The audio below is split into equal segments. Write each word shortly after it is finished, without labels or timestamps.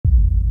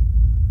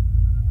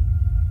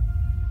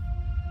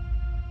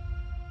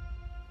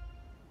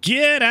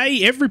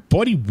G'day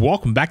everybody,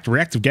 welcome back to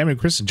Reactive Gaming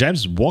with Chris and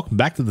James, and welcome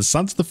back to the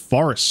Sons of the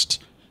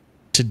Forest.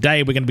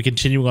 Today we're going to be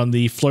continuing on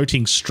the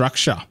floating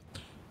structure.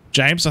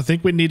 James, I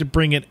think we need to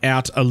bring it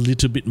out a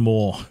little bit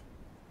more.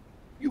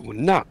 You were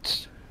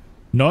nuts.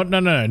 No,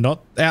 not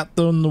out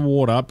in the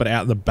water, but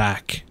out the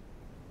back.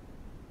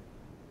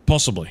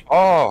 Possibly.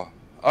 Oh,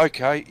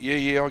 okay.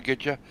 Yeah, I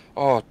get you.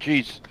 Oh,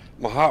 jeez.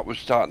 My heart was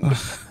starting to...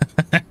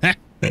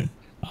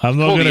 I'm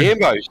not the gonna...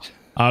 ambos.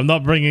 I'm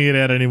not bringing it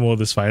out anymore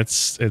this way.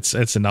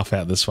 It's enough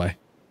out this way.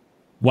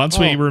 Once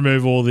we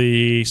remove all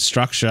the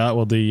structure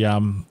or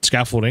the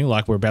scaffolding,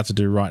 like we're about to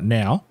do right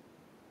now,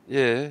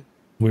 yeah,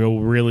 we'll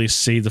really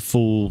see the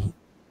full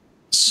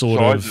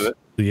sort of it.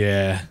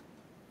 Yeah.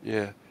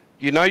 You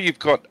know, you've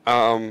got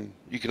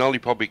you can only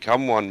probably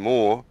come one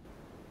more,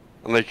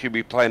 unless you'll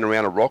be playing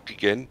around a rock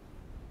again.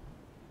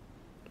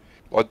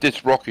 Like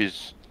this rock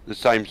is the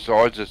same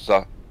size as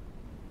the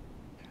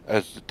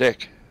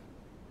deck.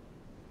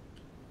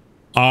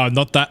 Oh,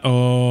 not that.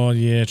 Oh,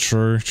 yeah,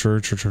 true.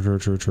 Cool.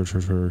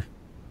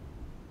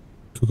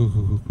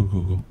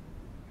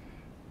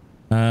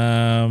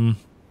 Are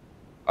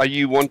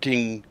you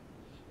wanting?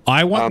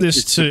 I want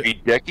this to be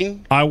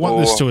decking. I want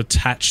this to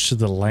attach to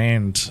the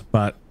land,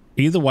 but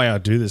either way I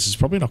do this, it's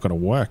probably not going to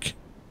work.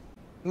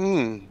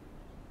 I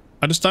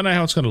just don't know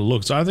how it's going to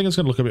look. So I think it's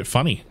going to look a bit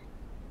funny.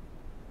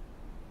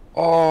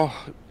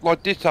 Oh,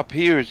 like this up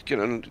here is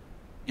going to.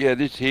 Yeah,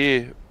 this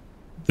here.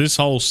 This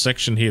whole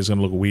section here is going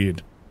to look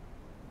weird.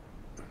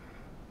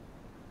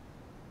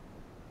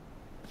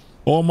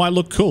 Or it might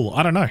look cool.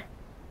 I don't know.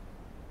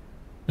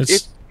 If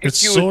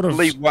it's you sort would of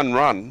leave one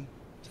run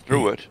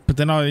through it. But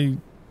then I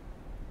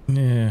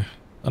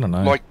don't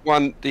know.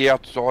 Like the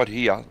outside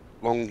here,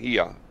 along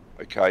here,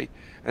 okay,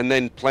 and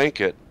then plank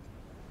it.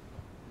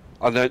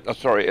 And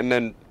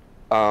then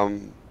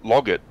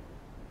log it,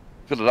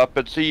 fill it up.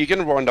 But see, you're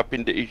going to wind up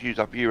into issues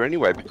up here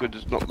anyway because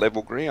it's not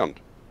level ground.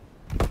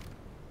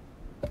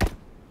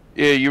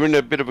 Yeah, you're in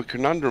a bit of a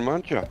conundrum,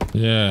 aren't you?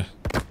 Yeah.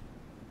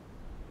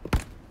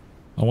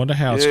 I wonder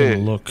how it's going to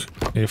look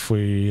if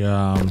we... You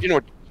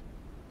know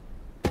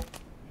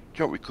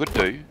what we could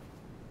do?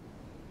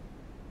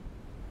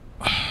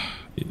 I'm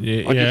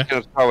just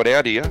going to throw it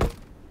out here.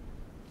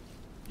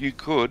 You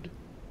could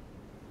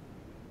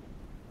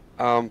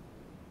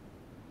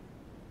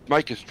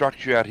make a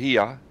structure out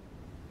here,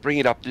 bring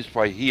it up this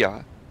way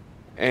here,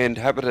 and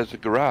have it as a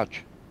garage.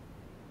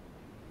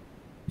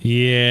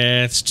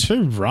 Yeah, it's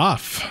too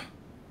rough.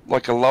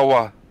 Like a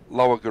lower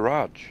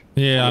garage.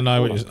 Yeah, I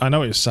know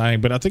what you're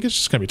saying, but I think it's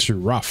just going to be too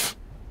rough.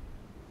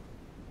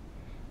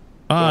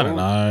 I don't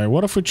know.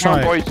 What if we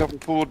try... Buy yourself a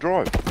four-wheel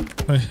drive.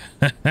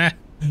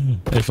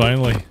 If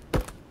only.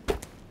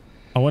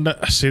 I wonder...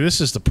 See, this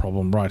is the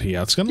problem right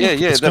here. It's going to look...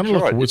 Yeah, it's going to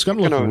look, it's going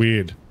to look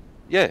weird.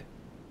 Yeah.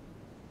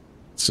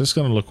 It's just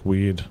going to look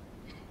weird.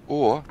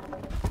 Or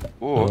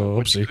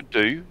what you could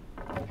do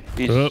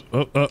is...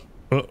 Uh-oh.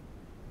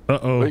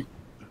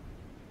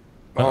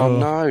 Oh,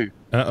 no.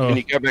 Can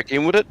you go back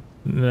in with it?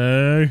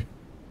 No.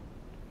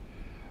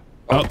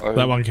 Oh,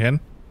 that one can.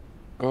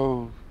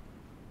 Oh,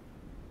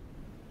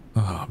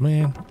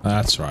 man.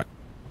 That's right.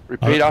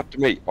 Repeat after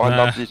me. I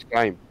love this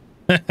game.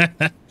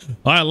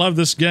 I love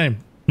this game.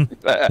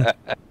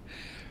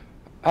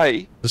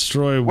 Hey.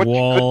 Destroy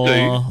wall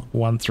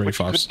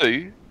 135. What you could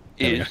do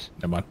is...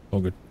 Never mind. All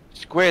good.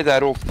 Square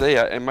that off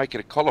there and make it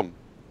a column.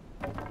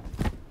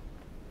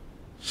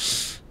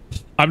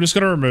 I'm just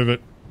going to remove it.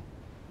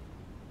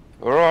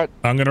 All right.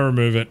 I'm going to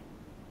remove it.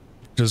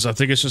 Because I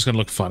think it's just going to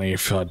look funny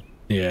if I...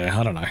 Yeah,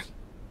 I don't know.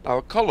 No,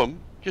 a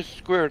column, just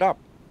square it up.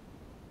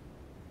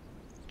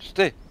 Just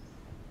there.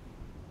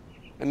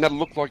 And that'll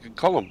look like a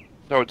column.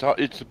 So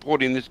it's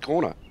supporting this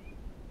corner.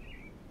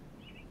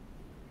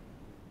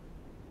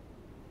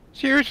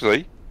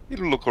 Seriously,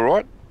 it'll look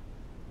alright.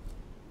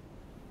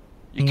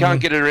 You can't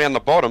get it around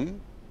the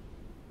bottom,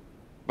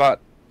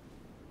 but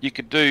you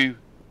could do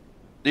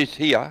this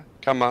here,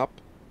 come up,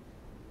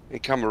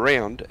 and come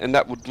around, and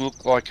that would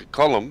look like a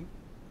column.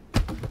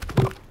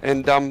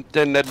 And then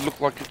that'd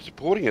look like it's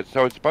supporting it,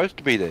 so it's supposed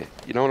to be there.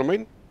 You know what I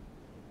mean?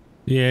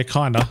 Yeah,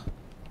 kinda.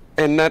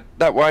 And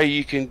that way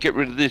you can get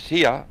rid of this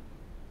here,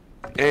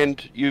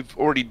 and you've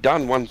already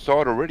done one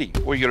side already.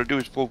 All you got to do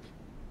is put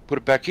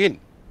it back in.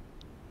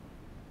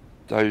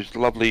 Those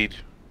lovely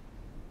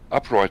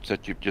uprights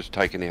that you've just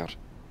taken out.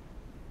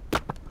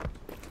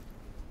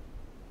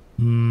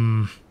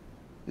 All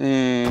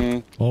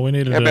we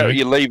need to do... How about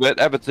you leave it,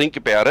 have a think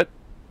about it,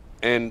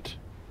 and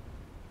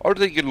I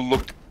think it'll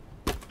look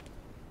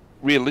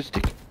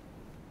realistic.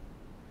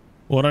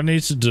 What I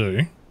need to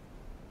do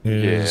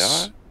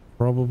is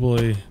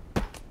probably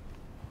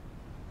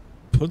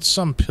put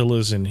some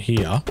pillars in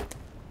here,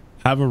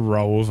 have a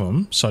row of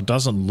them so it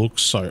doesn't look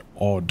so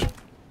odd.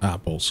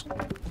 Apples.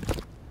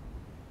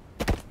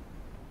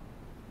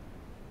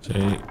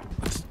 See?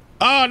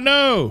 Oh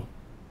no!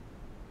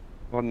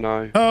 Oh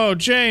no. Oh,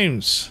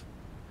 James!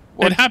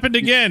 What? It happened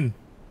again!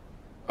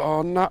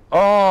 Oh no.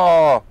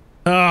 Oh!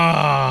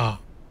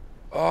 Ah!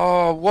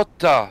 Oh, what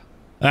the?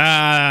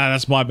 Ah,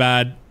 that's my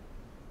bad.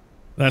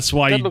 That's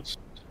why That you... looks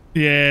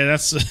Yeah,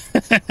 that's...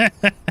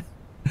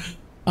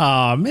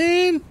 Oh,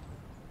 man.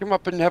 Come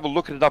up and have a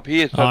look at it up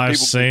here. So I've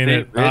people seen can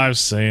see it. man. I've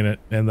seen it.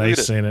 And they've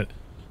seen it.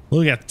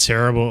 Look how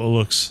terrible it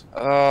looks.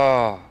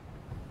 Oh.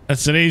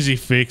 That's an easy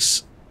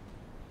fix.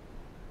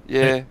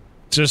 Yeah.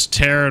 Just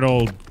tear it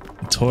all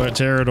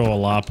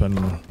up and...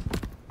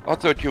 I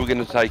thought you were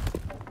going to say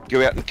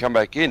go out and come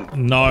back in.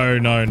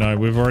 No.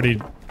 We've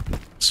already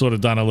sort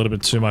of done a little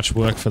bit too much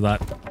work for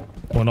that.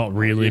 Well, not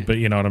really, but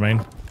you know what I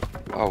mean.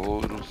 Oh,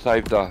 well, it'll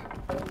save the...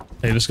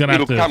 You're just gonna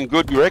have to... It'll come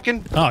good, you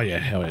reckon? Oh, yeah.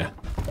 Hell yeah.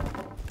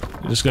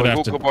 You're just gonna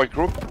have to... By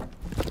crook?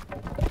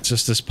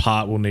 Just this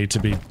part will need to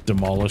be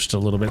demolished a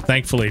little bit.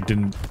 Thankfully, it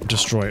didn't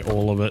destroy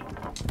all of it.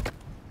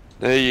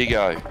 There you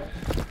go.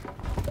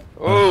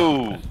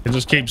 Oh! It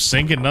just keeps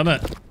sinking,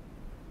 doesn't it?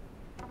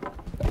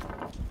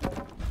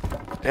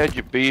 How'd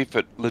you be if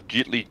it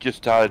legitly just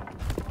started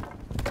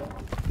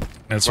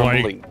That's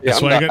crumbling?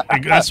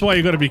 that's why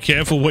you got to be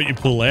careful what you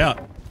pull out.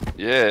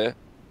 Yeah.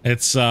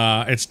 It's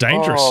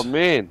dangerous. Oh,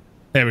 man.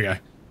 There we go.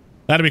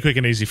 That'll be quick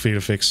and easy for you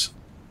to fix.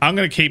 I'm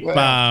going to keep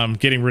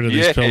getting rid of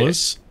these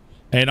pillars.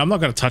 And I'm not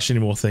going to touch any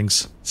more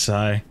things.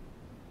 So,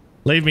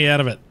 leave me out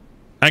of it.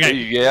 Okay.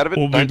 You out of it?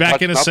 We'll be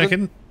back in a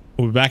second.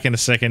 We'll be back in a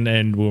second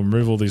and we'll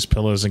remove all these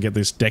pillars and get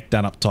this deck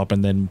done up top.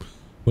 And then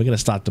we're going to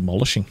start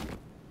demolishing.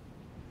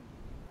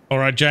 All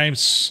right,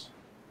 James.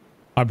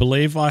 I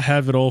believe I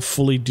have it all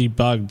fully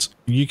debugged.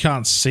 You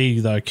can't see,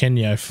 though, can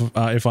you, if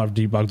I've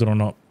debugged it or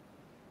not?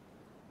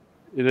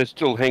 It is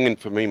still hanging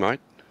for me, mate.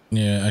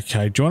 Yeah,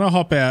 okay. Do you want to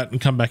hop out and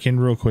come back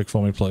in real quick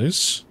for me,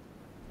 please?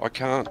 I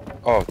can't.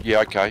 Oh, yeah,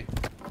 okay.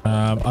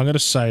 I'm going to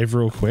save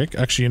real quick.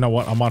 Actually, you know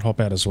what? I might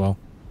hop out as well.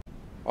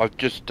 I've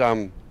just,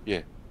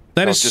 yeah.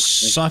 That is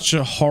such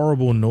a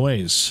horrible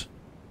noise.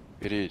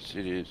 It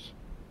is.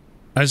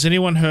 Has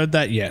anyone heard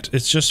that yet?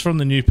 It's just from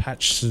the new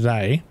patch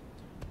today.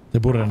 They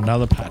brought in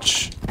another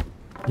patch.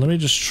 Let me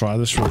just try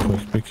this real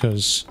quick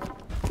because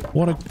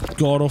what a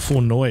god-awful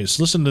noise.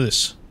 Listen to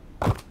this.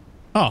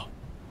 Oh.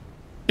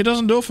 It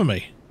doesn't do it for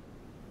me.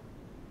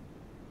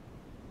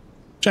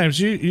 James,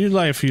 you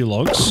lay a few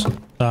logs,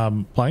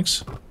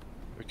 planks.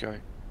 Okay.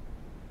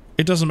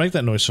 It doesn't make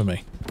that noise for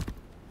me.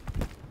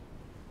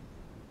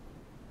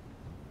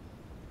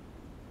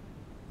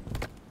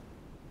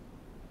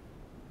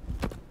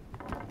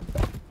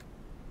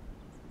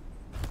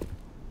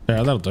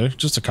 Yeah, that'll do.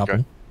 Just a couple.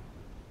 Okay.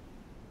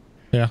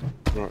 Yeah.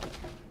 Right.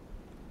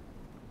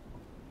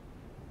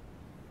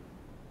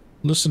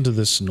 Listen to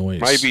this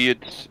noise. Maybe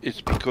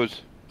it's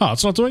because... Oh,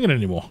 it's not doing it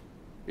anymore.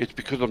 It's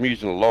because I'm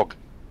using a log.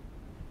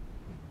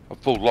 A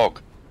full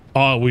log.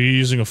 Oh, were you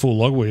using a full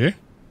log, were you?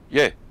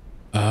 Yeah.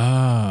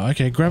 Ah,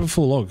 okay. Grab a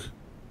full log.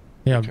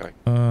 Yeah. Okay.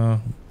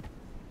 Hang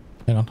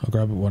on. I'll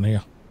grab one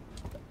here.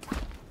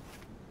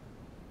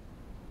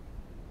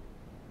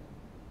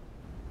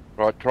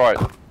 Right, try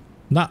it.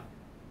 Nah.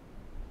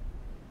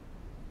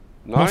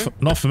 No?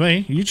 Not for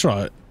me. You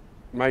try it.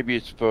 Maybe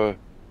it's for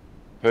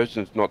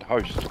persons, not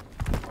host.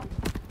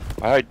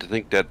 I hate to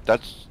think that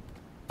is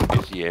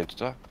the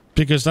answer.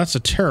 Because that's a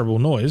terrible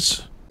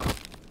noise.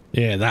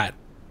 Yeah, that.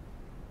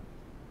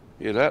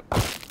 Hear that?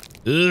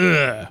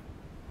 Ugh.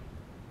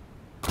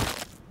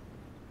 It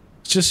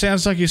just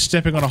sounds like you're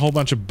stepping on a whole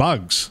bunch of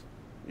bugs.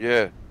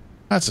 Yeah.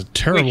 That's a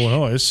terrible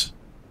noise.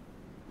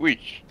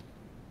 Which?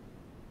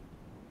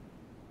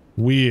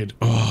 Weird.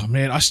 Oh,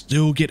 man, I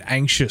still get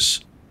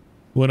anxious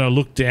when I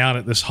look down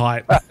at this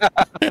height.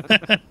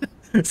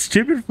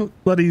 Stupid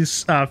bloody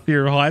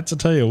fear of heights, I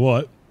tell you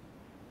what.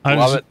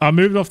 I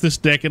moved off this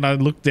deck and I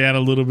looked down a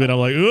little bit. I'm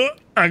like, ugh,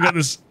 I got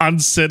this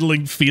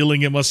unsettling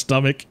feeling in my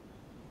stomach.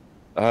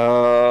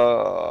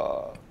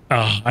 I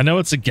know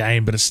it's a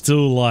game, but it's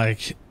still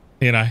like,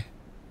 you know.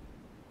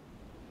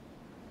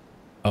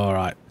 All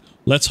right.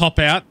 Let's hop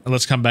out and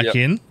let's come back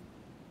in.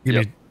 Give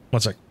me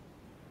 1 sec.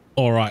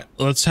 All right.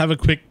 Let's have a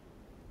quick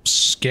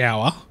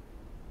scour.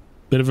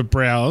 Bit of a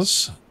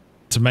browse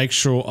to make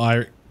sure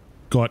I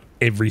got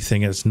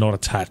everything that's not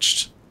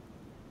attached.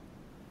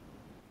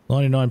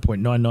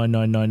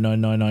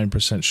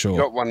 99.9999999% sure.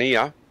 Got one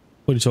here.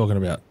 What are you talking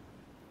about?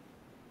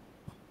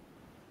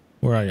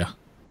 Where are you?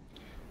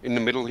 In the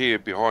middle here,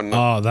 behind them.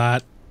 Oh,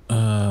 that.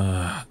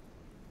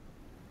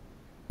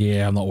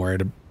 Yeah, I'm not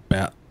worried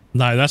about.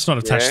 No, that's not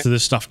attached to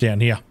this stuff down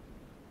here.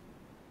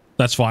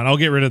 That's fine. I'll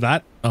get rid of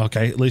that.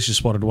 Okay, at least you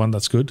spotted one.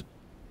 That's good.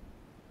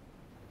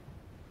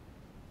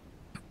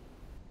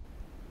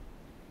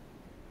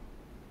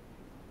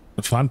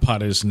 The fun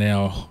part is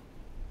now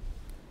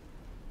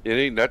You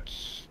think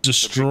that's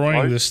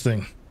destroying this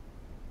thing.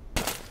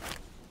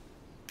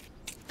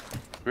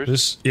 Chris,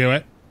 This, yeah,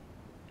 what?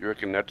 do you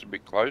reckon that's a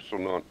bit close or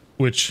not?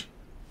 Which?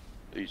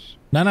 These.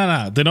 No.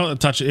 They're not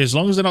touching. As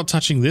long as they're not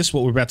touching this,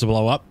 what we're about to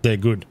blow up, they're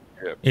good.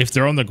 Yep. If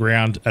they're on the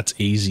ground, that's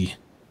easy.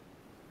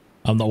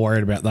 I'm not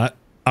worried about that.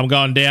 I'm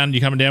going down.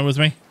 You coming down with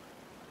me?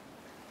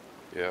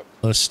 Yep.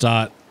 Let's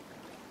start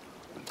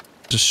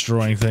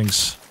destroying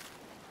things.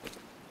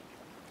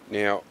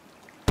 Now.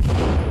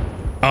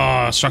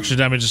 Oh, structure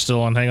damage is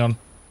still on. Hang on.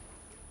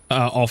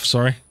 Off,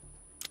 sorry.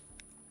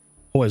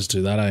 Always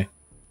do that, eh?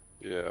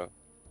 Yeah.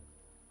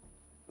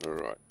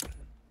 Alright.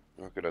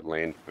 I've got to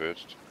land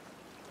first.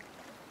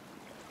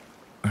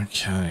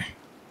 Okay.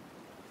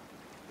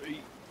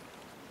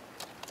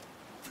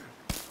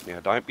 Now,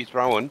 don't be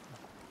throwing.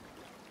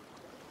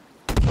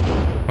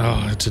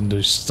 Oh, it didn't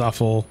do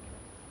stuff all.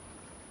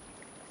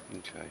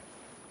 Okay.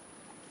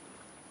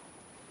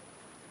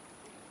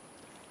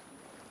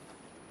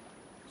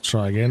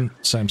 Try again.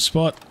 Same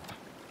spot.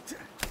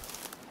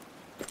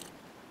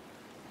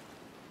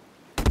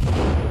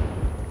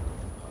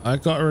 I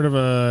got rid of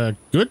a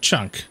good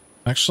chunk,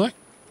 actually.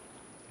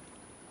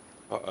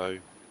 Uh-oh.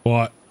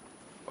 What?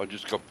 I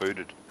just got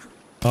booted.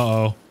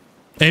 Uh-oh.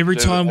 Every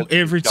time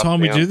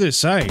we do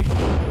this, eh?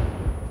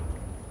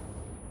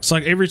 It's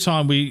like every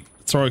time we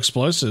throw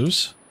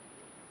explosives.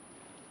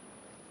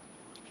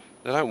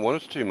 They don't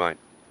want us to, mate.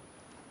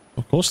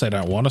 Of course they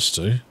don't want us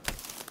to.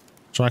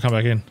 Try come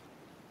back in.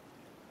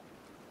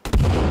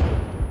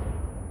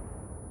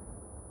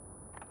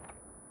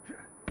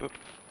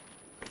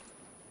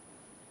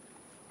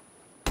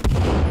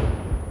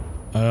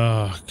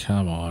 Oh,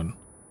 come on.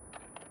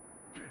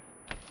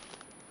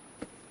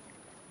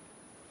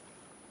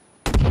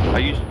 Are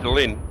you still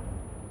in?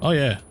 Oh,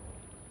 yeah.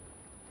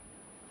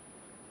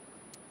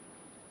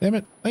 Damn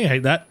it. I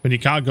hate that when you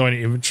can't go into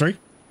inventory.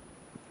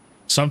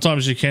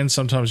 Sometimes you can,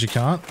 sometimes you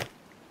can't.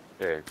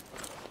 Yeah.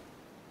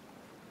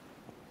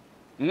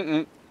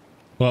 Mm-mm.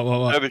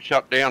 What? Server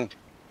shut down.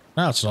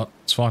 No, it's not.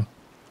 It's fine.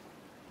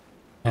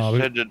 You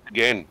said it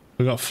again.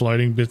 We got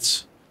floating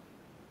bits.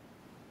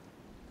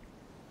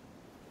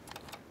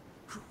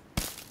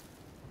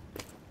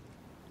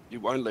 You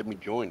won't let me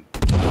join.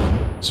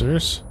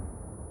 Serious?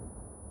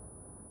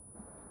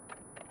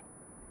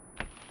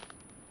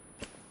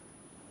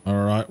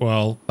 Alright,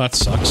 well, that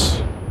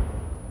sucks.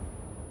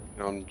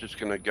 I'm just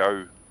going to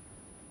go.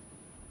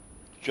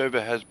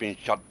 Server has been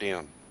shut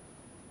down.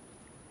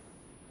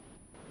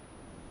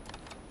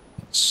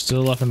 It's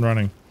still up and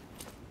running.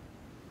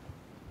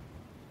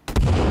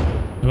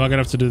 Am I going to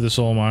have to do this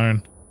all on my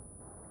own?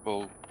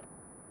 Well,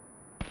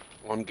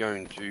 I'm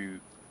going to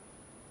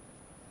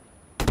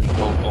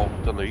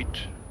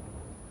Control-Alt-Delete,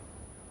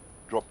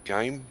 drop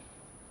game,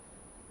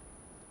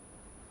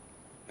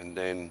 and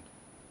then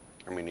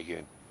come in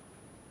again.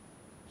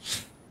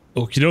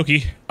 Okie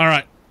dokie.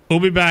 Alright, we'll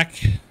be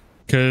back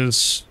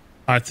because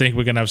I think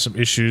we're going to have some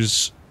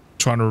issues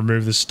trying to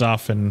remove this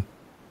stuff and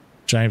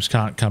James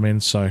can't come in,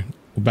 so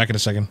we're back in a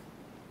second.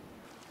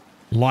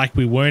 Like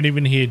we weren't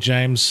even here,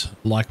 James.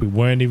 Like we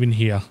weren't even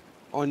here.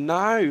 Oh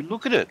no,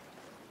 look at it.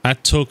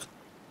 That took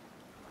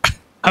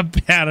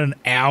about an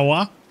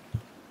hour.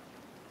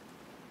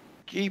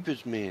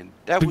 Jeepers, man.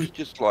 That was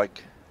just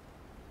like...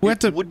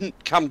 It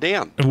wouldn't come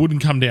down. It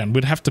wouldn't come down.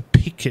 We'd have to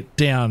pick it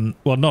down.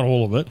 Well, not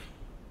all of it,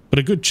 but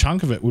a good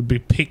chunk of it would be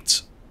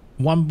picked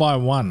one by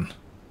one.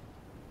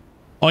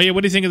 Oh yeah,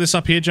 what do you think of this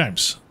up here,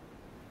 James?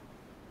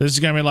 This is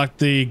going to be like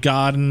the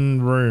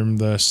garden room,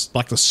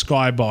 like the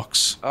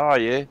skybox. Oh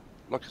yeah,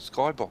 like a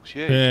skybox,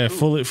 yeah. Yeah,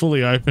 Ooh.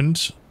 fully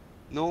opened.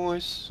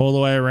 Nice. All the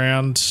way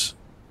around.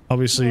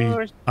 Obviously,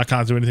 nice. I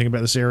can't do anything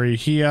about this area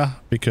here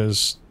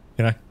because,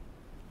 you know,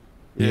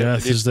 the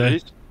earth is there.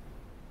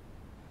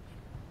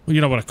 Well, you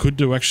know what I could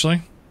do,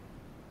 actually?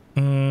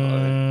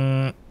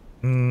 Nah,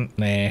 I'm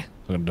not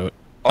gonna do it.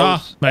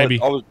 Maybe.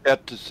 I was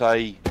about to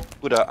say,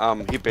 put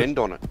a hip end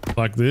on it.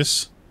 Like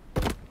this?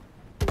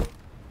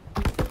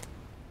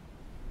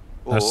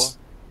 Or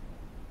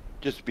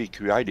just be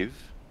creative.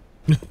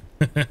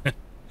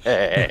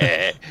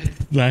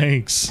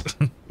 Thanks.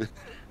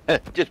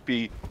 just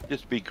be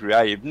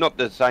creative. Not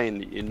the saying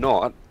that you're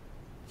not.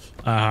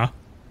 Uh-huh.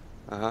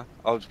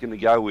 I was gonna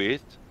go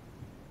with...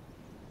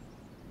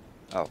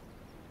 Oh.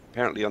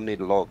 Apparently I need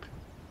a log.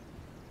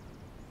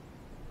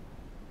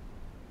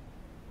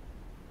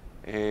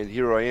 And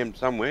here I am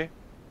somewhere.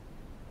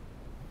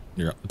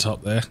 You're up the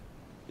top there.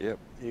 Yep,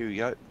 here we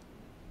go.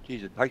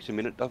 Jeez, it takes a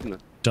minute, doesn't it?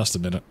 Just a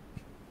minute.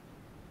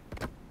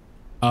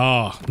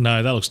 Oh,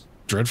 no, that looks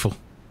dreadful.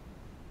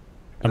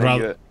 I'd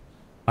rather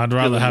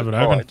have it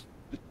open.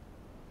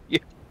 Yeah.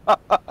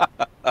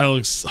 That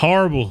looks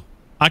horrible.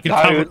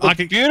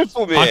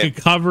 Beautiful, man. I could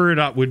cover it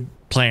up with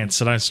plants,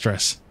 so don't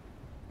stress.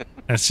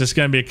 It's just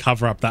going to be a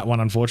cover-up, that one,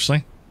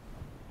 unfortunately.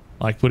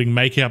 Like putting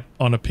makeup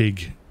on a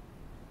pig.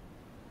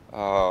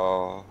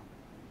 Oh.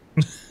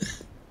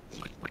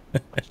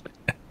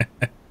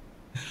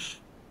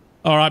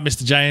 All right,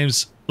 Mr.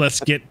 James, let's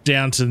get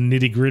down to the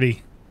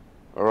nitty-gritty.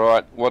 All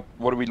right, what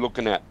are we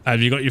looking at?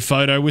 Have you got your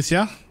photo with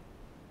you?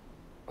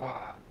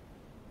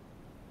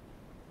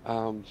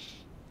 I'm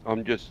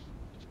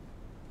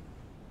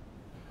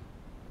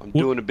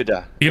doing a bit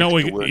of... You know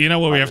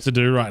what we have to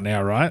do right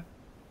now, right?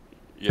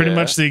 Yeah. Pretty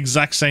much the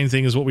exact same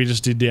thing as what we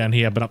just did down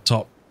here, but up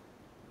top.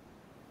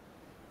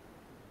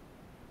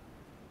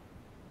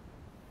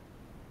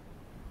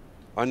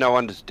 I no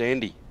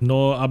understandy.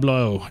 No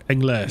hablo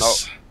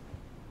inglés.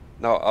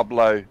 No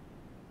hablo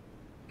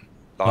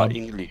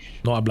English.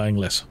 No hablo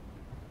inglés.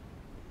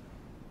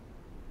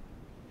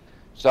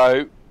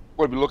 So,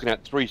 what are we looking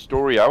at?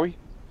 3-story, are we?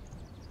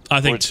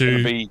 I think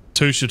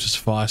two should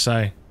suffice,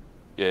 eh?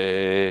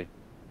 Yeah.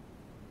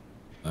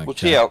 We'll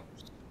see how,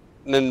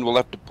 and then we'll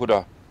have to put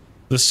a...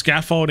 The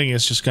scaffolding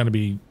is just going to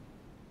be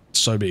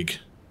so big.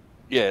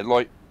 Yeah,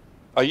 like,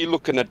 are you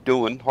looking at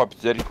doing,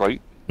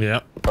 hypothetically,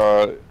 Yeah.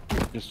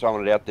 just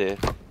throwing it out there,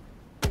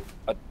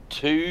 a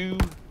 2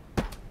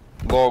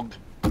 log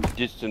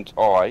distance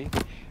high,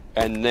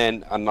 and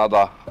then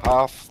another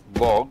half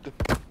log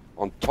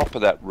on top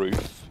of that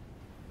roof,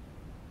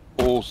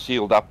 all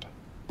sealed up.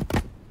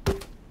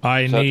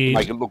 I need to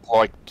make it look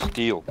like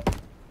steel.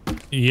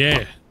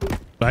 Yeah,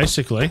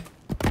 basically.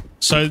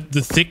 So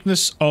the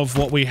thickness of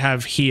what we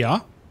have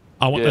here,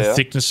 I want the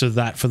thickness of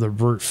that for the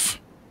roof,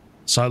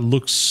 so it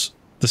looks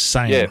the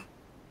same.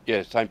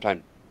 Yeah, same.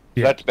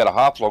 Yeah. That's about a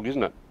half log,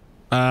 isn't it?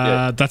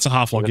 That's a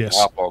half log. Yes,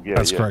 half log,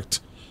 that's correct.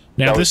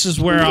 Now so this is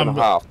where I'm.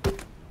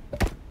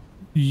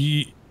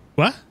 2.5.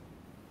 What?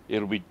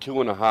 It'll be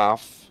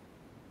 2.5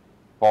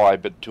 high,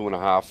 but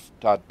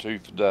 2.5. 2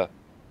 for the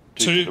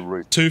for the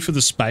roof. 2 for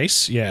the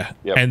space. Yeah.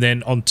 Yep. And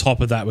then on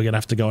top of that, we're gonna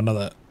have to go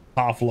another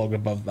half log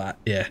above that.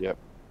 Yeah. Yep.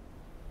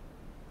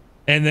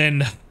 And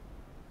then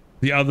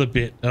the other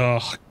bit.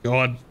 Oh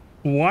God.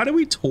 Why do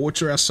we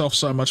torture ourselves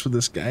so much with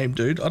this game,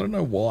 dude? I don't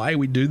know why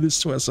we do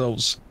this to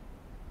ourselves.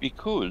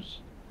 Because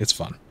it's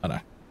fun. I know.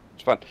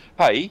 It's fun.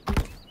 Hey,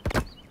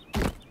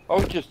 I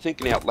was just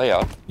thinking out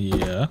loud.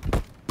 Yeah.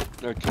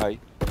 Okay.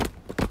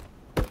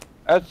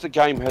 As the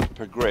game has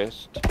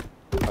progressed,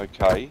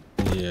 okay.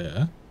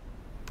 Yeah.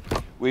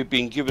 We've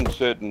been given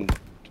certain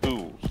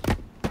tools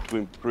to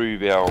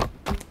improve our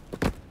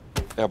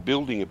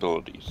building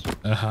abilities.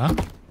 Uh-huh.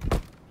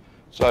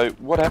 So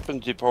what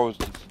happens if I was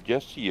to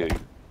suggest to you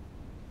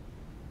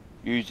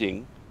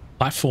using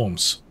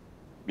platforms?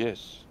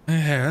 Yes.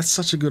 Yeah, that's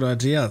such a good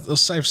idea. It'll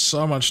save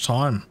so much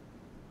time.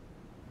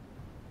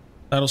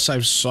 That'll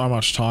save so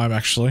much time,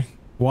 actually.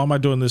 Why am I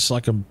doing this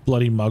like a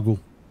bloody muggle?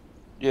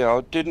 Yeah,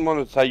 I didn't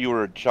want to say you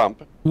were a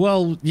chump.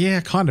 Well, yeah,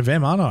 kind of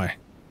am, aren't I?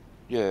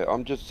 Yeah,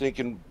 I'm just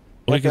thinking,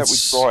 we could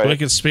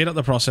speed up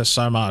the process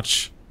so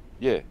much.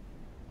 Yeah.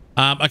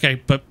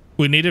 Okay, but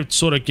we need to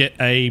sort of get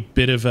a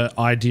bit of an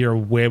idea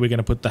of where we're going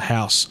to put the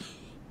house.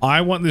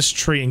 I want this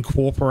tree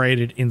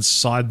incorporated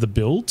inside the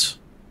build.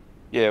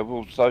 Yeah,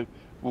 well, so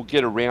we'll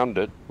get around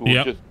it.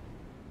 We'll just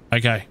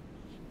okay.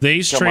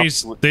 These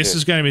trees, this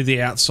is going to be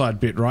the outside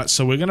bit, right?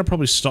 So we're going to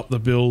probably stop the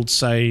build,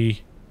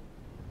 say,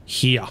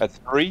 here. At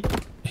 3?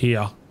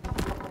 Here.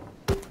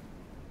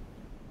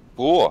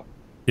 4?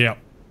 Yep.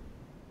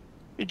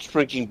 It's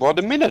shrinking by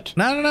the minute.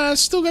 No, it's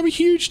still going to be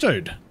huge,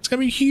 dude. It's going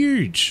to be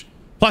huge.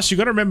 Plus, you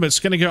got to remember, it's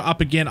going to go up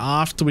again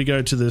after we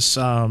go to this,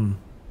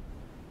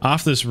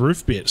 after this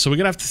roof bit. So we're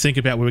going to have to think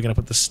about where we're going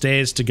to put the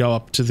stairs to go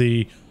up to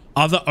the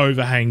other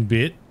overhang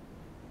bit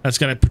that's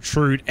going to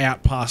protrude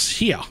out past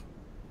here.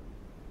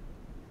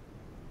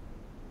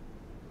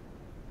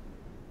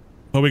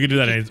 Well, we could do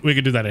that. We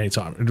could do that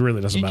anytime. It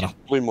really doesn't matter.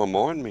 Just blew my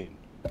mind, man.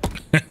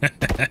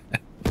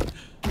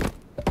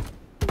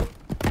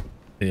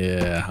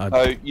 Yeah.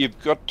 So you've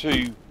got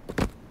to.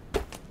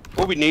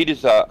 All we need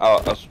is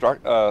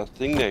a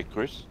thing there,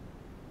 Chris.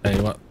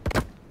 Hey, what?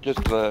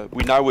 Just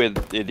we know where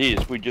it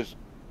is. We just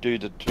do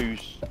the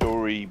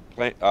 2-story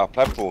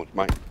platforms,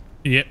 mate.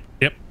 Yep.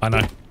 I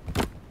know.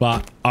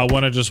 But I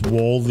want to just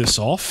wall this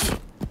off.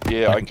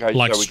 Yeah. Okay.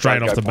 Like so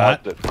straight off the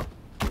bat.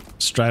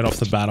 Straight off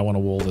the bat, I want to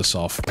wall this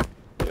off.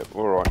 Yeah.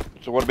 All right.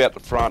 So what about the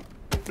front?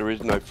 There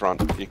is no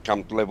front. It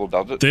comes level,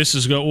 does it? This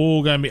is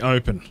all going to be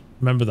open.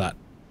 Remember that.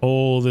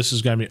 All this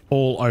is going to be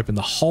all open.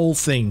 The whole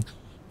thing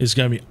is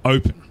going to be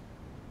open.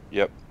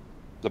 Yep.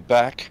 The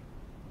back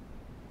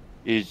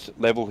is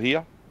level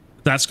here.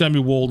 That's going to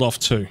be walled off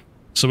too.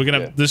 So we're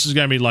going to. This is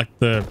going to be like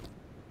the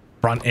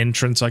front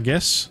entrance, I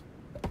guess.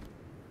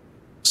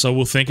 So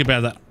we'll think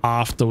about that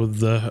after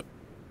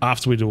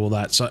we do all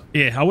that. So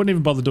yeah, I wouldn't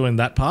even bother doing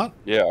that part.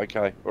 Yeah.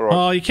 Okay. All right.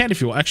 Oh, you can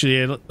if you want. Actually,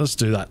 yeah. Let's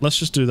do that. Let's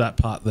just do that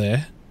part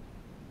there.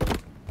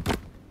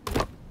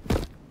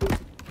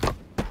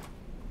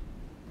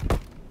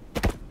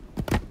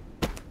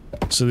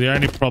 So the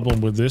only problem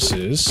with this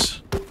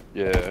is...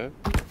 Yeah.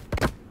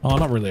 Oh,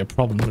 not really a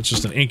problem. It's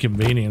just an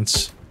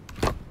inconvenience.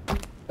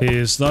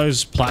 Is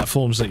those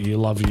platforms that you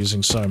love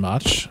using so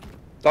much...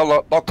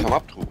 They'll come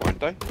up to it, won't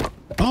they?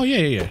 Oh,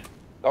 yeah.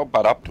 They'll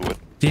butt up to it.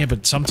 Yeah,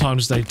 but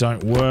sometimes they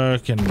don't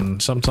work,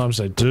 and sometimes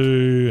they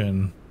do,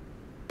 and...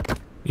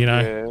 You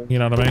know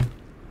what I mean?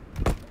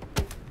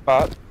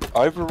 But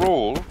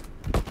overall...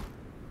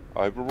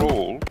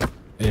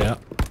 Yeah.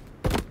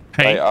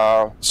 Hey, they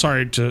are...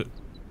 Sorry to...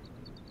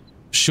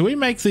 Should we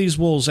make these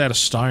walls out of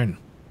stone?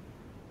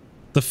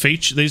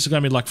 These are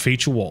going to be like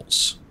feature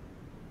walls.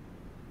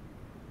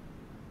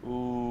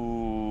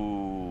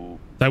 Ooh.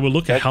 They will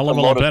look a hell of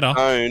a lot better.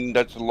 Stone.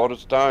 That's a lot of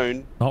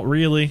stone. Not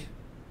really.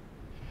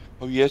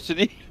 Oh, yes,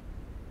 it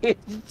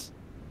is.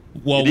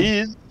 Well, it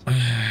is.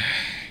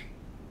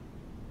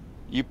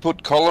 You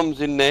put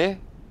columns in there.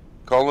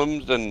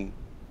 Columns and...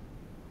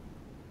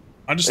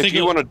 If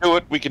you want to do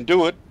it, we can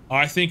do it.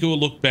 I think it will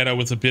look better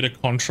with a bit of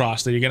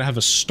contrast that you're going to have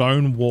a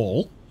stone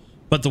wall.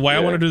 But the way I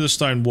want to do the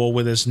stone wall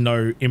where there's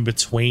no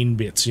in-between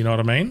bits, you know what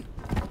I mean?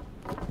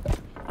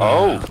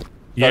 Oh.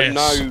 Yes.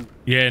 no.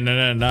 Yeah,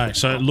 no.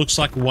 So it looks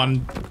like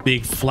one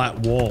big flat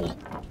wall.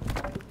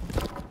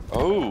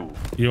 Oh.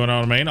 You know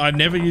what I mean? I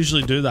never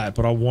usually do that,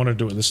 but I want to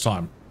do it this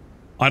time.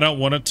 I don't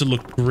want it to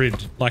look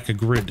like a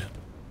grid.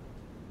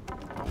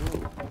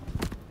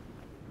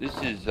 This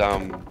is I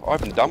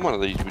haven't done one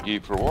of these with you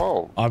for a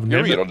while. I've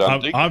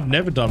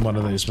never done one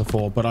of these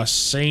before, but I've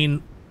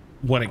seen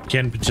what it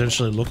can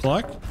potentially look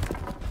like.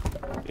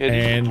 Yeah,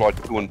 this is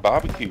like doing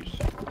barbecues.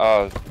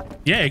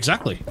 Yeah,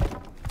 exactly.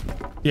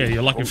 Yeah,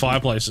 you're like in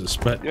fireplaces,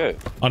 but yeah,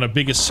 on a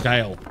bigger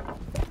scale.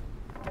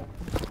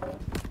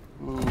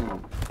 Ooh.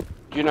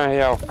 Do you know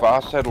how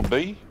fast that'll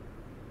be?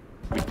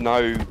 With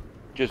no,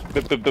 just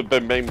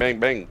bang, bang, bang,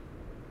 bang.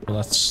 Well,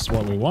 that's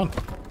what we want.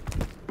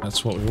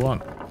 That's what we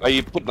want. Are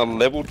you putting a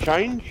level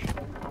change?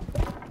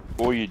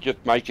 Or you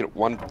just making it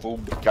one full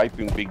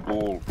gaping big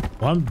wall?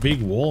 One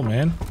big wall,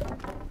 man.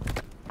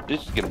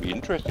 This is going to be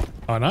interesting.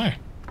 I know.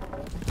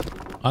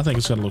 I think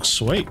it's going to look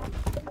sweet.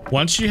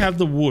 Once you have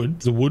the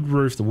wood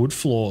roof, the wood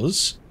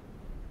floors,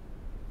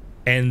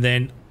 and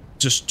then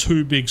just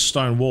two big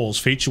stone walls,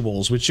 feature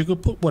walls, which you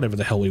could put whatever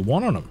the hell we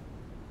want on them.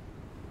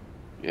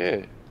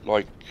 Yeah,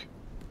 like,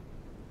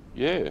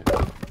 yeah.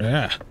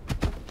 Yeah.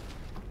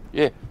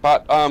 Yeah,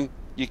 but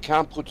you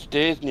can't put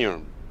stairs near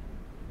them.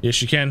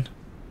 Yes, you can.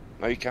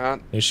 No, you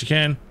can't. Yes, you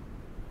can.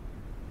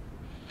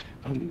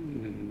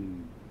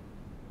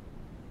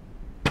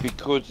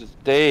 Because the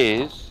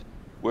stairs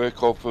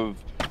work off of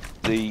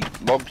the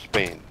log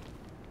span.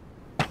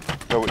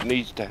 So it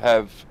needs to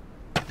have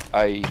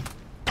a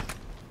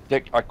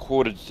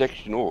quartered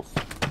section off.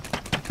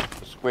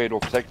 A squared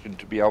off section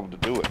to be able to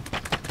do it.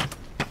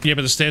 Yeah,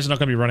 but the stairs are not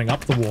going to be running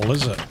up the wall,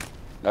 is it?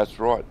 That's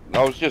right.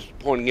 I was just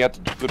pointing out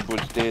that you could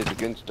put stairs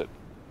against it.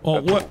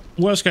 Well,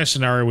 worst case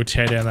scenario, we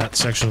tear down that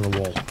section of the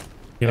wall.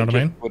 You know what I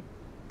mean?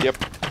 Yep.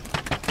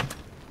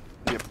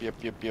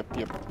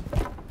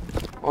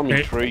 I'm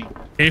intrigued.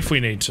 If we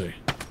need to.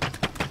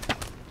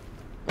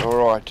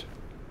 Alright.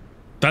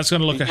 That's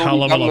going to look a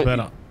hell of a lot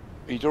better.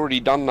 He's already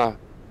done that.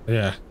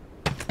 Yeah.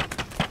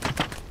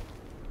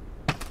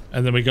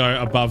 And then we go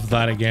above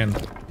that again.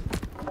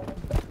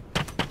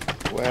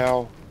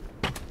 Wow.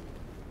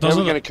 How are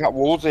we going to cut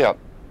walls out?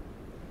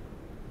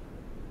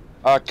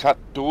 Cut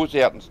doors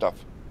out and stuff.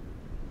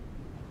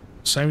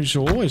 Same as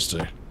you always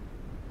do.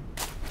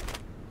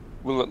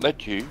 Will it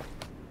let you?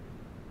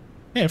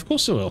 Yeah, of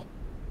course it will.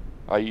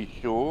 Are you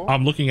sure?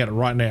 I'm looking at it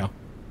right now.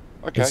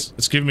 Okay.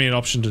 It's giving me an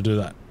option to do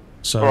that.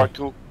 So, alright,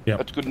 cool. Yep.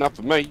 That's good enough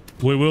for me.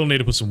 We will need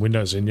to put some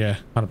windows in, yeah.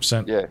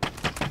 100%. Yeah.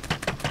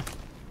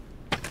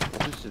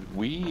 Oh, this is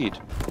weird.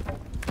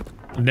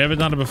 Never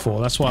done it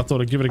before. That's why I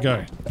thought I'd give it a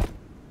go.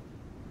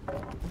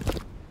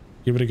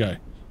 Give it a go.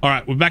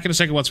 Alright, we're back in a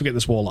second once we get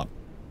this wall up.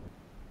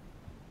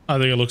 I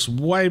think it looks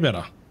way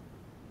better.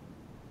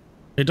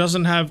 It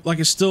doesn't have, like,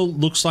 it still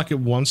looks like it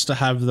wants to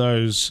have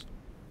those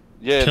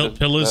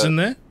pillars in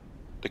there.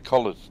 The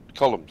columns.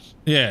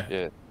 Yeah.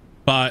 Yeah.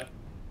 But,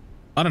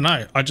 I don't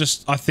know.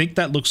 I think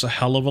that looks a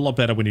hell of a lot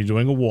better when you're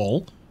doing a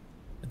wall.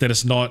 That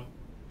it's not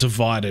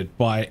divided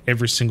by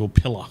every single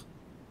pillar.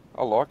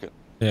 I like it.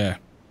 Yeah.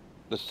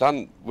 The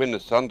sun, when the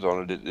sun's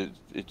on it,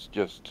 it's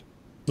just...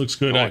 Looks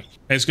good, nice.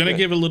 Eh? It's going to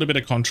give a little bit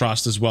of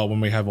contrast as well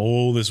when we have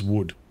all this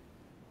wood.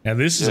 Now,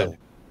 this is a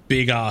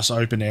big-ass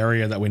open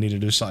area that we need to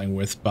do something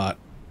with, but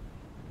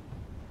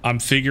I'm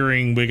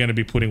figuring we're going to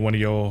be putting one of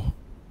your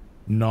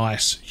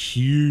nice,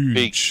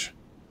 huge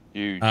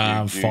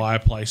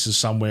fireplaces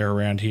somewhere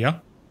around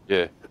here.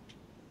 Yeah.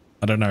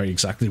 I don't know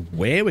exactly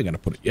where we're going to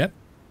put it yet.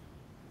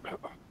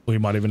 We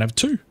might even have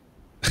two.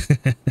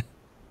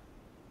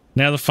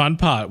 Now, the fun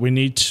part, we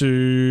need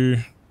to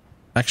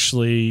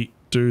actually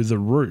do the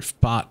roof,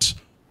 but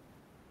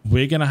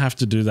we're going to have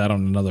to do that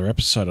on another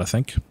episode, I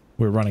think.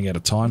 We're running out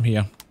of time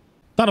here.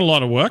 Done a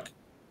lot of work.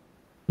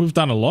 We've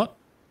done a lot.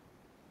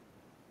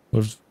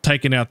 We've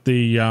taken out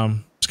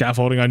the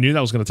scaffolding. I knew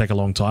that was going to take a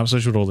long time,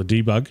 especially with all the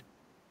debug.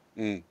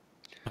 Mm.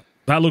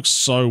 That looks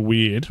so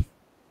weird.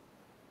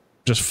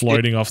 Just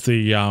floating off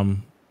the...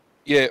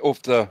 Yeah,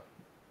 off the...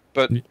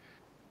 But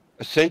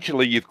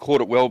essentially you've caught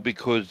it well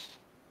because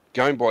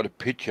going by the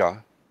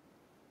picture,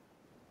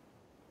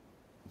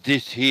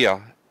 this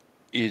here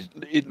is...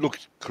 It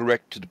looks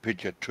correct to the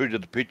picture, true to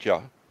the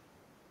picture.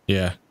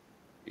 Yeah.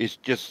 It's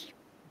just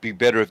be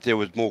better if there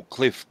was more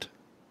cliff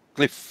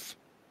here.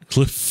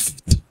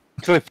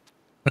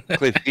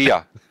 But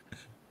yeah,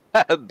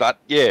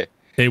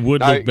 it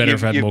would look better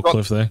if it had more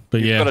cliff there.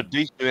 But you've got a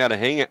decent amount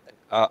of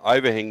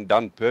overhang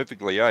done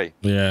perfectly, eh?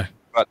 Yeah.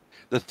 But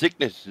the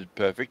thickness is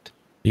perfect.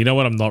 You know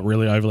what I'm not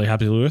really overly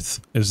happy with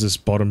is this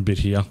bottom bit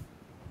here.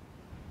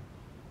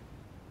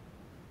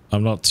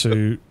 I'm not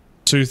too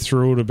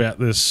thrilled about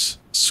this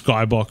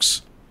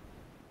skybox.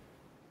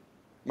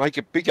 Make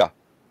it bigger.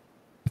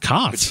 I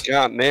can't. But you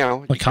can't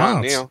now. I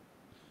can't.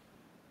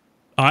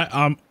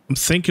 I'm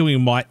thinking we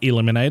might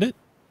eliminate it.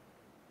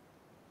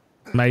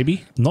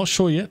 Maybe. Not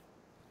sure yet.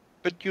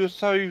 But you're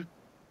so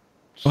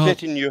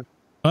set in your...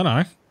 I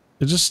know.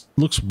 It just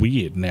looks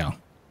weird now.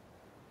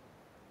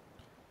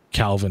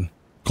 Calvin.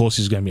 Of course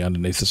he's going to be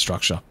underneath the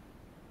structure.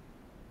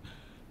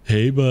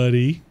 Hey,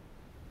 buddy.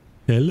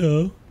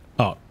 Hello.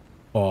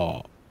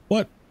 Oh,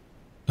 what?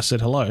 I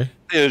said hello.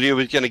 He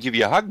was going to give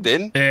you a hug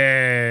then.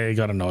 Hey,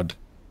 got a nod.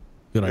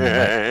 Good on you,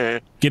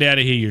 mate. Get out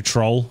of here, you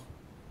troll.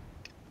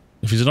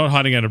 If he's not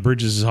hiding under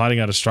bridges, he's hiding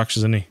under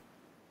structures, isn't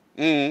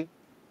he?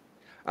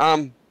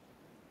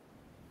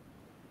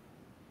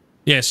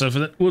 Yeah,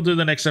 so we'll do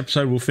the next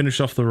episode. We'll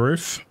finish off the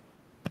roof.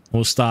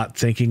 We'll start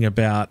thinking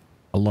about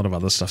a lot of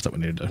other stuff that we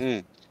need to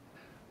do.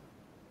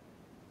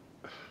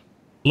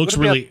 Looks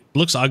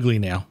ugly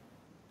now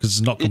because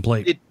it's not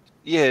complete.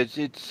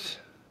 It's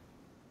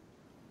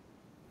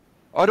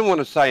I don't want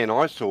to say an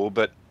eyesore,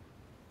 but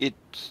it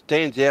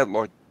stands out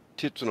like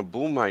tits on a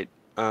bull, mate.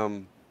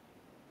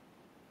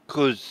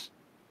 Because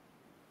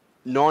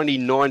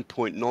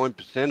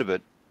 99.9% of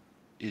it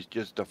is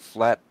just a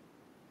flat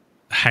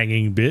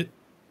hanging bit.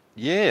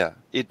 Yeah,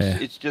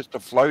 it's just a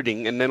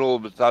floating, and then all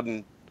of a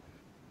sudden.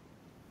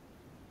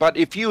 But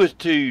if you was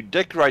to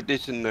decorate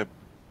this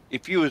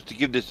if you was to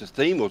give this a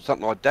theme or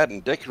something like that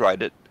and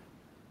decorate it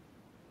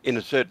in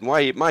a certain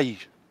way, it may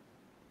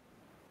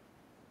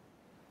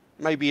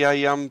be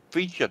a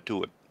feature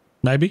to it.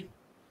 Maybe.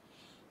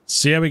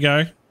 See how we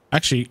go.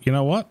 Actually, you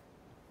know what?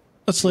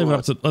 Let's leave it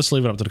up to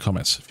the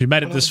comments. If you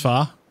made it this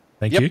far,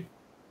 thank you.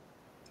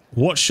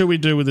 What should we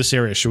do with this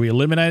area? Should we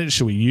eliminate it?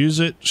 Should we use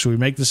it? Should we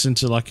make this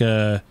into like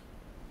a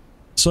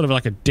sort of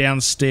like a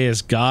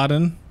downstairs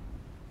garden?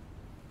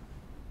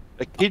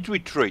 A kids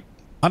retreat.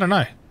 I don't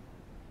know.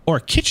 Or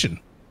a kitchen.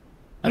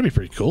 That'd be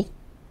pretty cool.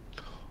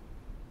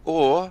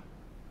 Or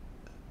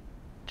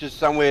just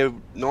somewhere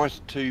nice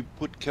to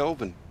put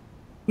Kelvin.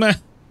 Nah,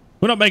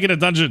 we're not making a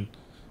dungeon.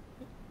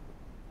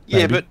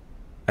 Yeah, but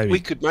we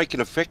could make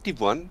an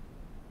effective one.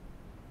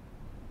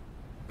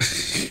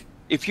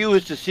 If you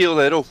was to seal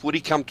that off, would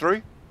he come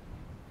through?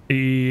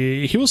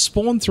 He will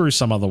spawn through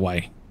some other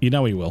way. You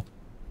know he will.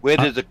 Where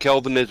there's a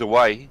Kelvin, there's a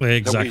way.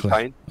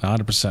 Exactly.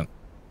 100%.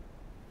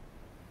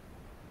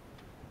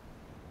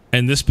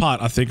 And this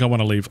part, I think I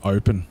want to leave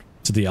open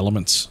to the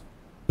elements,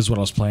 is what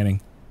I was planning.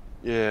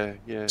 Yeah,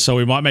 yeah. So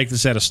we might make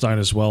this out of stone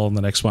as well in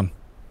the next one.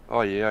 Oh,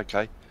 yeah,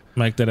 okay.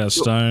 Make that out of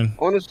stone.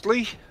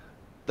 Honestly,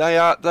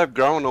 they've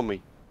grown on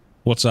me.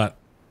 What's that?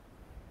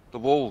 The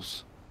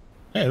walls.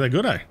 Yeah, they're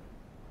good, eh?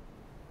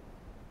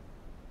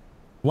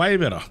 Way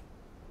better.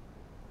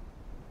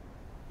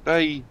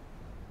 They...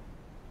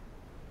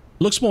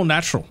 Looks more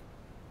natural.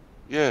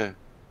 Yeah.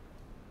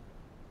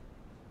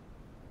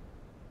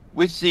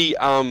 With the,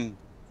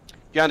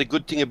 the only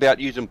good thing about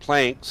using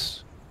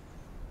planks,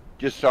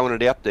 just throwing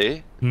it out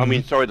there, I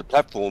mean, sorry, the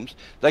platforms,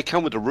 they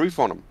come with a roof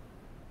on them.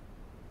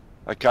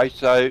 Okay,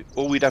 so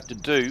all we'd have to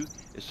do,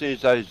 as soon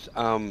as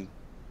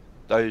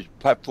those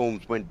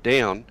platforms went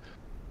down,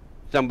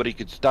 somebody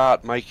could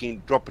start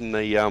dropping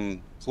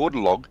the water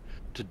log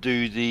to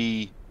do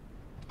the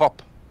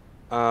top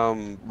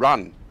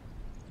run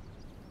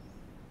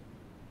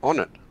on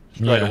it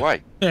straight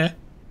away. Yeah.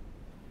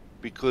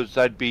 Because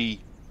they'd be,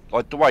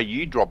 like the way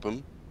you drop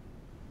them,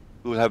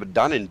 we'll have it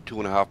done in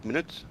 2.5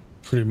 minutes.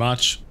 Pretty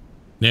much.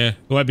 Yeah, it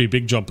won't be a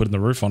big job putting the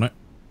roof on it.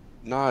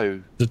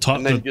 No. The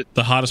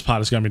hardest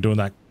part is going to be doing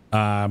that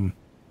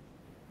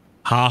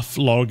half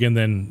log and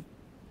then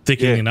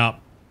thickening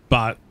up.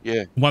 But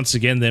once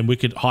again, then we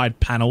could hide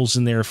panels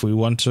in there if we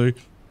want to.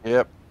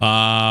 Yep.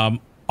 I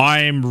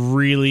am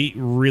really,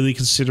 really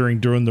considering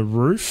doing the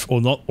roof,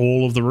 or not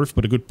all of the roof,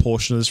 but a good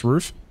portion of this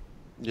roof.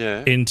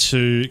 Yeah.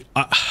 Into,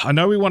 I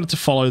know we wanted to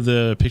follow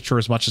the picture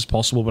as much as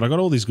possible, but I got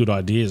all these good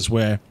ideas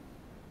where,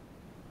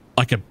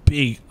 like a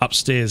big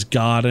upstairs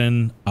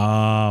garden,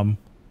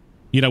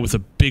 you know, with a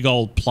big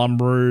old plum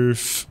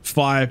roof,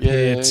 fire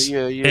pits,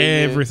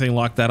 everything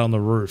like that on the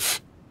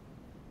roof.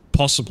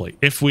 Possibly,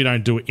 if we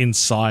don't do it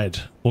inside,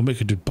 or we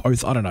could do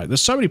both. I don't know.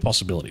 There's so many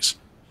possibilities.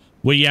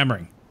 We're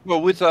yammering.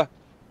 Well, with a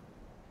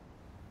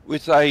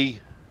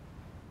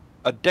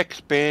deck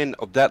span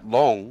of that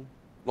long,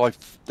 like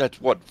that's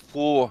what,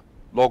 4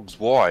 logs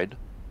wide,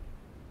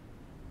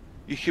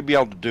 you should be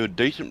able to do a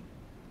decent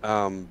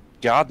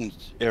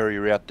gardens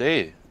area out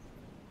there.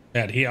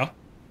 Out here?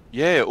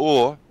 Yeah,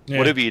 or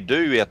whatever you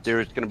do out there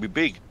is going to be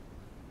big.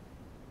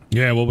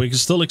 Yeah, well, we can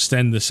still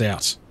extend this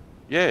out.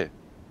 Yeah.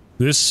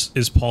 This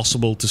is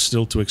possible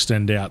to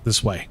extend out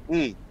this way.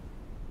 Hey,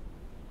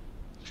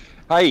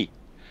 I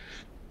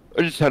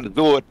just had a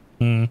thought.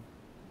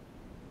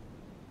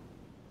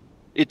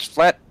 It's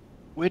flat.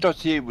 Where did I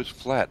see it was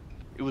flat?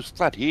 It was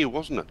flat here,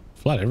 wasn't it?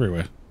 Flat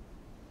everywhere.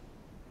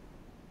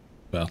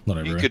 Well, not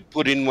everywhere. You could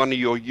put in one of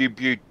your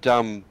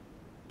U-Butte...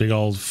 big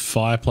old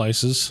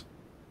fireplaces.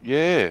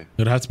 Yeah.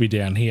 It'd have to be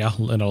down here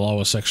in a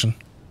lower section.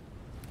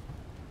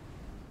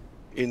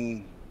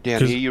 Down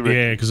here, you reckon?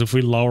 Yeah, because if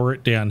we lower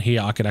it down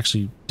here, I could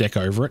actually deck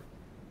over it.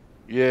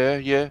 Yeah.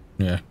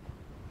 Yeah.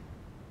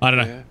 I don't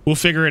know. Yeah. We'll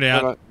figure it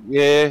out.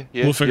 Yeah.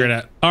 We'll figure it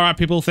out. All right,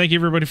 people. Thank you,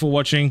 everybody, for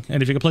watching.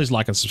 And if you could please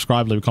like and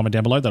subscribe, leave a comment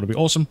down below. That'll be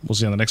awesome. We'll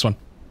see you on the next one.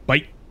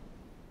 Bye.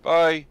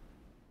 Bye.